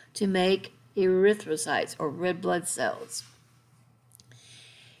marrow to make erythrocytes, or red blood cells.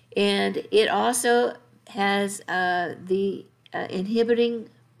 And it also has the inhibiting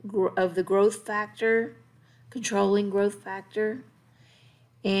of the growth factor, controlling growth factor.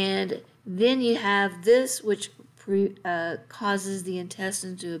 And then you have this, which causes the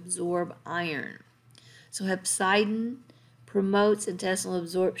intestine to absorb iron. So hepcidin promotes intestinal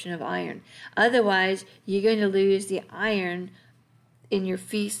absorption of iron. Otherwise, you're going to lose the iron in your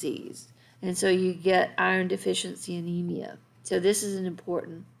feces. And so you get iron deficiency anemia. So this is an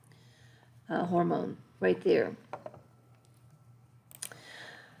important hormone right there.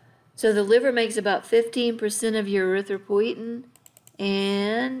 So the liver makes about 15% of your erythropoietin,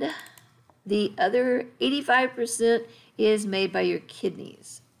 and the other 85% is made by your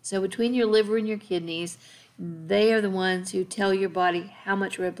kidneys. So between your liver and your kidneys, they are the ones who tell your body how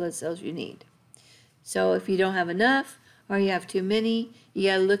much red blood cells you need. So if you don't have enough or you have too many, you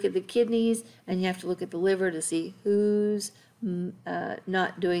got to look at the kidneys and you have to look at the liver to see who's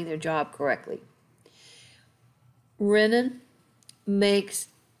not doing their job correctly. Renin makes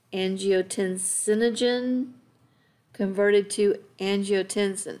angiotensinogen converted to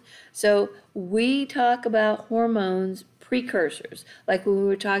angiotensin. So we talk about hormones precursors. Like when we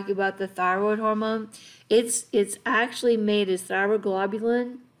were talking about the thyroid hormone, it's actually made as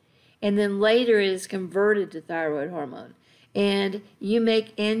thyroglobulin, and then later it is converted to thyroid hormone. And you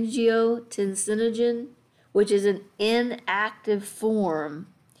make angiotensinogen, which is an inactive form.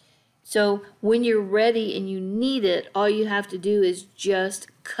 So when you're ready and you need it, all you have to do is just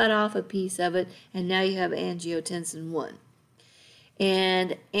cut off a piece of it, and now you have angiotensin 1.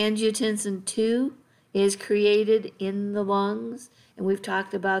 And angiotensin 2 is created in the lungs, and we've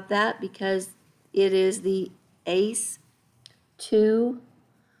talked about that because it is the ACE2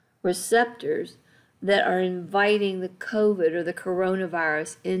 receptors that are inviting the COVID or the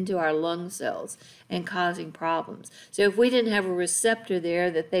coronavirus into our lung cells and causing problems. So if we didn't have a receptor there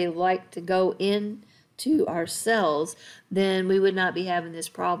that they like to go in to our cells, then we would not be having this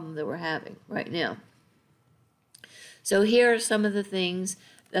problem that we're having right now. So here are some of the things.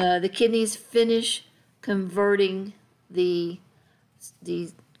 The kidneys finish converting the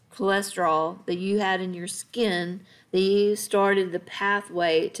cholesterol that you had in your skin. They started the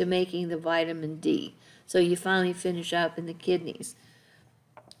pathway to making the vitamin D. So you finally finish up in the kidneys,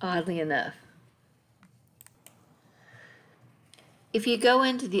 oddly enough. If you go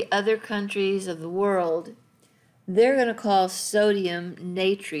into the other countries of the world, they're going to call sodium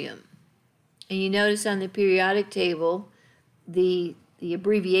natrium. And you notice on the periodic table, the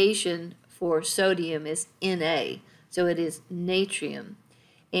abbreviation for sodium is Na, so it is natrium.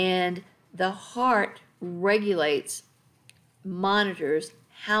 And the heart regulates, monitors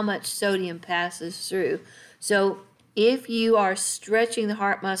how much sodium passes through. So if you are stretching the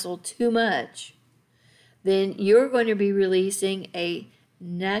heart muscle too much, then you're going to be releasing a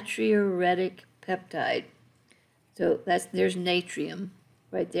natriuretic peptide. So there's natrium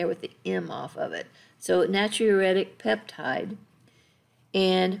right there with the M off of it. So natriuretic peptide.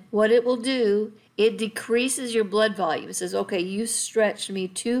 And what it will do, it decreases your blood volume. It says, okay, you stretched me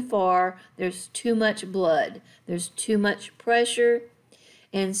too far. There's too much blood. There's too much pressure.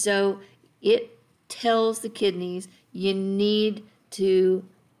 And so it tells the kidneys you need to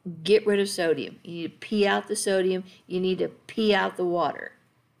get rid of sodium. You need to pee out the sodium. You need to pee out the water.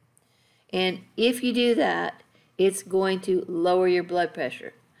 And if you do that, it's going to lower your blood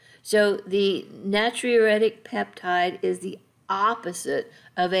pressure. So the natriuretic peptide is the opposite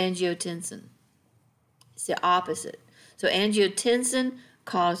of angiotensin. It's the opposite. So angiotensin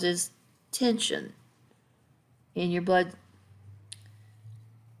causes tension in your blood,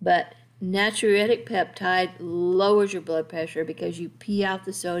 but natriuretic peptide lowers your blood pressure because you pee out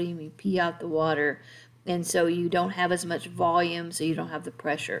the sodium, you pee out the water, and so you don't have as much volume, so you don't have the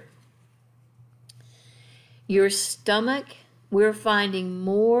pressure. Your stomach, we're finding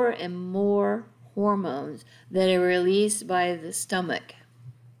more and more hormones that are released by the stomach.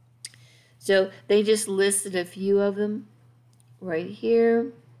 So they just listed a few of them right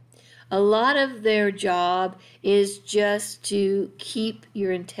here. A lot of their job is just to keep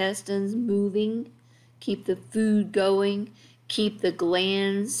your intestines moving, keep the food going, keep the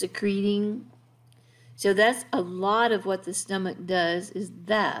glands secreting. So that's a lot of what the stomach does, is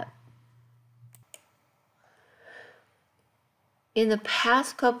that. In the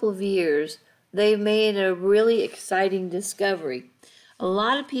past couple of years, they've made a really exciting discovery. A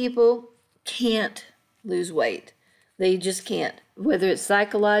lot of people can't lose weight. They just can't. Whether it's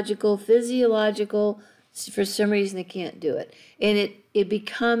psychological, physiological, for some reason they can't do it. And it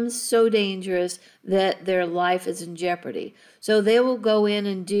becomes so dangerous that their life is in jeopardy. So they will go in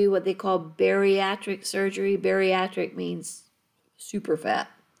and do what they call bariatric surgery. Bariatric means super fat.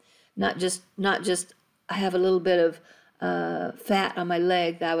 Not just I have a little bit of fat on my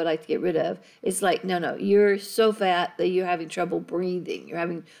leg that I would like to get rid of. It's like, no, you're so fat that you're having trouble breathing. You're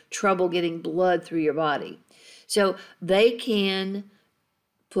having trouble getting blood through your body. So they can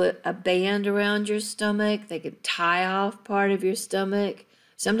put a band around your stomach. They can tie off part of your stomach.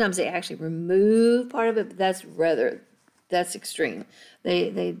 Sometimes they actually remove part of it, but that's extreme.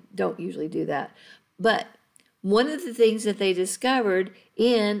 They don't usually do that. But one of the things that they discovered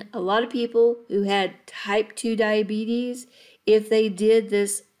in a lot of people who had type 2 diabetes, if they did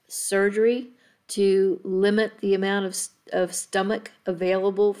this surgery to limit the amount of stomach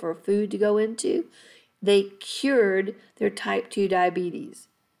available for food to go into, they cured their type 2 diabetes.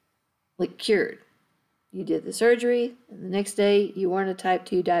 Like cured. You did the surgery, and the next day you weren't a type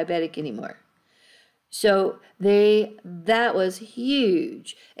 2 diabetic anymore. So that was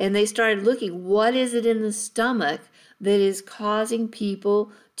huge. And they started looking, what is it in the stomach that is causing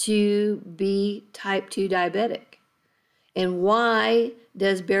people to be type 2 diabetic? And why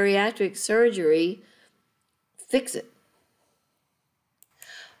does bariatric surgery fix it?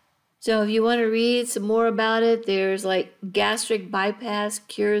 So if you want to read some more about it, there's like gastric bypass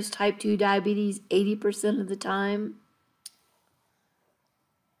cures type 2 diabetes 80% of the time.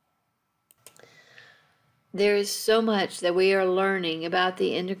 There is so much that we are learning about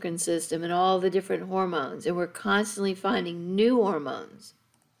the endocrine system and all the different hormones, and we're constantly finding new hormones.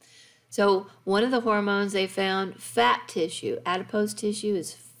 So one of the hormones they found, fat tissue, adipose tissue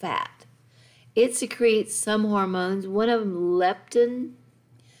is fat. It secretes some hormones. One of them, leptin,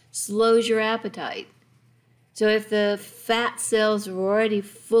 slows your appetite. So if the fat cells are already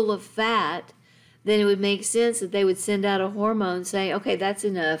full of fat, then it would make sense that they would send out a hormone saying, okay, that's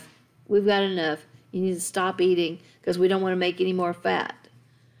enough. We've got enough. You need to stop eating because we don't want to make any more fat.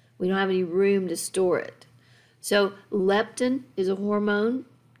 We don't have any room to store it. So leptin is a hormone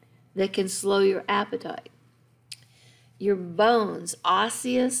that can slow your appetite. Your bones,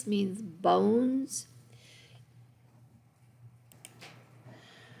 osseous means bones.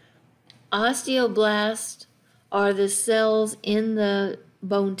 Osteoblasts are the cells in the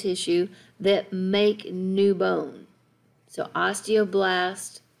bone tissue that make new bone. So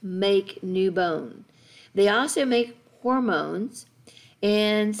osteoblasts make new bone. They also make hormones,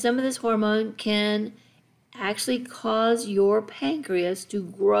 and some of this hormone can actually cause your pancreas to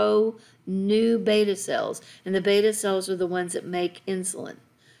grow new beta cells. And the beta cells are the ones that make insulin.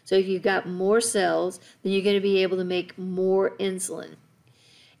 So if you've got more cells, then you're going to be able to make more insulin.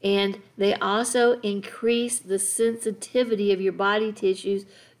 And they also increase the sensitivity of your body tissues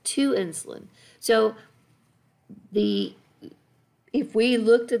to insulin. So if we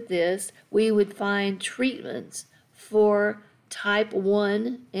looked at this, we would find treatments for type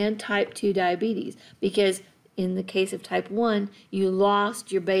 1 and type 2 diabetes, because in the case of type 1, you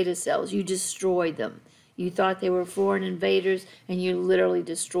lost your beta cells. You destroyed them. You thought they were foreign invaders, and you literally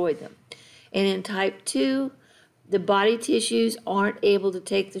destroyed them. And in type 2, the body tissues aren't able to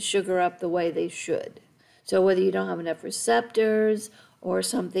take the sugar up the way they should. So whether you don't have enough receptors or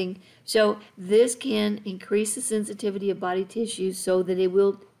something, so this can increase the sensitivity of body tissues so that it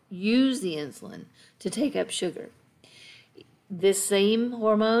will use the insulin to take up sugar. This same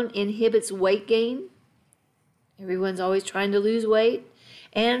hormone inhibits weight gain. Everyone's always trying to lose weight,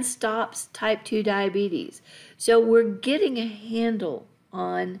 and stops type 2 diabetes. So we're getting a handle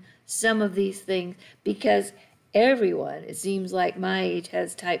on some of these things because everyone, it seems like my age,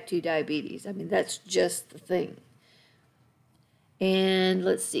 has type 2 diabetes. I mean, that's just the thing. And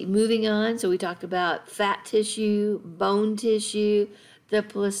let's see, moving on. So we talked about fat tissue, bone tissue, the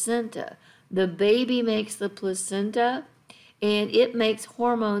placenta. The baby makes the placenta, and it makes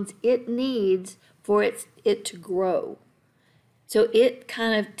hormones it needs for it to grow. So it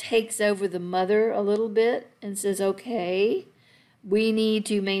kind of takes over the mother a little bit and says, okay, we need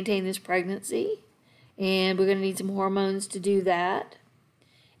to maintain this pregnancy, and we're going to need some hormones to do that.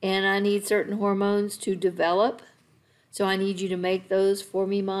 And I need certain hormones to develop, so I need you to make those for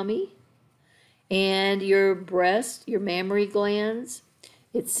me, mommy. And your breast, your mammary glands,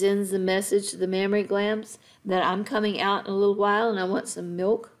 it sends the message to the mammary glands that I'm coming out in a little while and I want some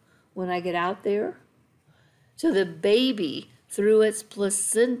milk when I get out there. So the baby, through its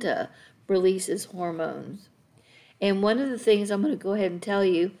placenta, releases hormones. And one of the things I'm going to go ahead and tell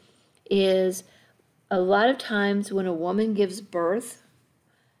you is a lot of times when a woman gives birth,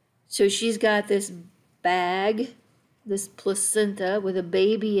 so she's got this bag, this placenta with a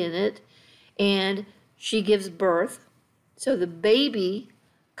baby in it, and she gives birth. So the baby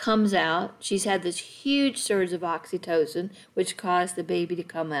comes out. She's had this huge surge of oxytocin, which caused the baby to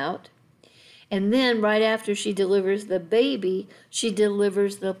come out. And then right after she delivers the baby, she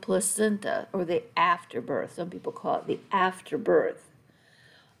delivers the placenta, or the afterbirth. Some people call it the afterbirth.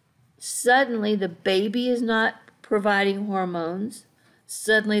 Suddenly the baby is not providing hormones.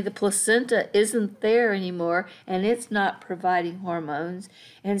 Suddenly the placenta isn't there anymore, and it's not providing hormones.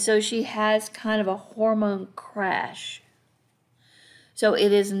 And so she has kind of a hormone crash. So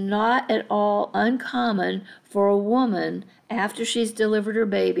it is not at all uncommon for a woman, after she's delivered her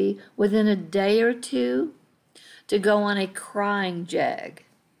baby, within a day or two, to go on a crying jag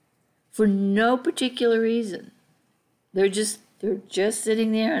for no particular reason. They're just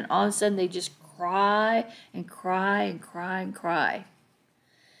sitting there, and all of a sudden they just cry and cry and cry and cry.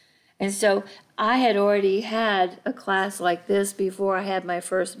 And so I had already had a class like this before I had my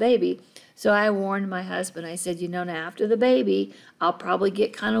first baby. So I warned my husband. I said, now after the baby, I'll probably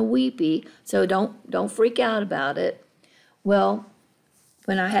get kind of weepy, so don't freak out about it. Well,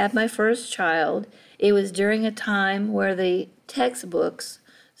 when I had my first child, it was during a time where the textbooks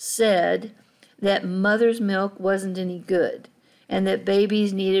said that mother's milk wasn't any good and that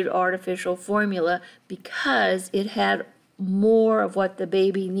babies needed artificial formula because it had more of what the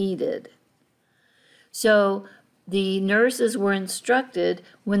baby needed. So the nurses were instructed,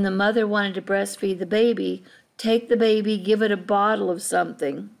 when the mother wanted to breastfeed the baby, take the baby, give it a bottle of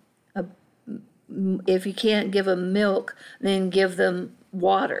something. If you can't give them milk, then give them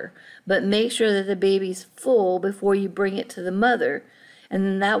water. But make sure that the baby's full before you bring it to the mother. And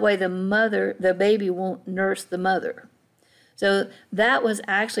then that way the baby won't nurse the mother. So that was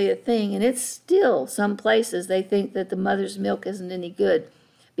actually a thing, and it's still some places they think that the mother's milk isn't any good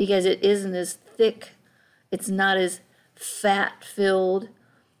because it isn't as thick. It's not as fat-filled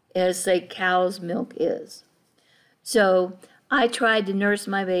as, say, cow's milk is. So I tried to nurse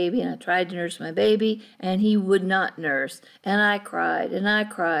my baby, and I tried to nurse my baby, and he would not nurse. And I cried, and I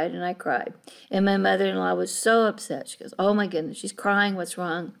cried, and I cried. And my mother-in-law was so upset. She goes, oh, my goodness, she's crying. What's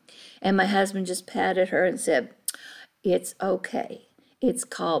wrong? And my husband just patted her and said, it's okay. It's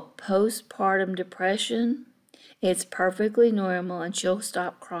called postpartum depression. It's perfectly normal, and she'll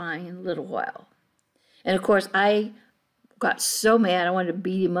stop crying in a little while. And, of course, I got so mad I wanted to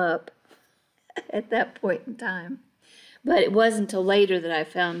beat him up at that point in time. But it wasn't until later that I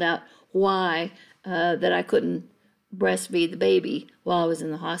found out why that I couldn't breastfeed the baby while I was in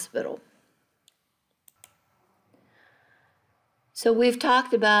the hospital. So we've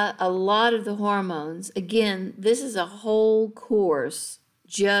talked about a lot of the hormones. Again, this is a whole course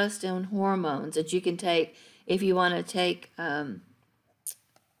just on hormones that you can take if you want to take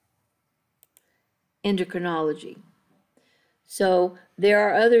endocrinology. So there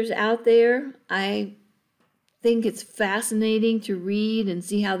are others out there. I think it's fascinating to read and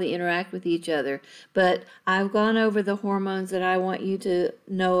see how they interact with each other. But I've gone over the hormones that I want you to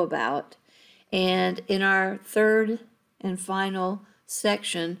know about. And in our third and final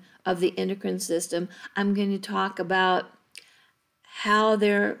section of the endocrine system, I'm going to talk about how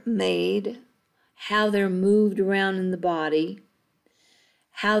they're made, how they're moved around in the body,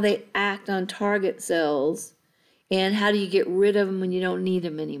 how they act on target cells, and how do you get rid of them when you don't need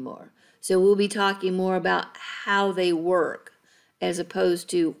them anymore. So we'll be talking more about how they work as opposed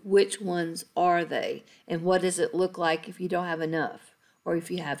to which ones are they and what does it look like if you don't have enough or if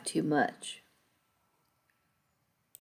you have too much.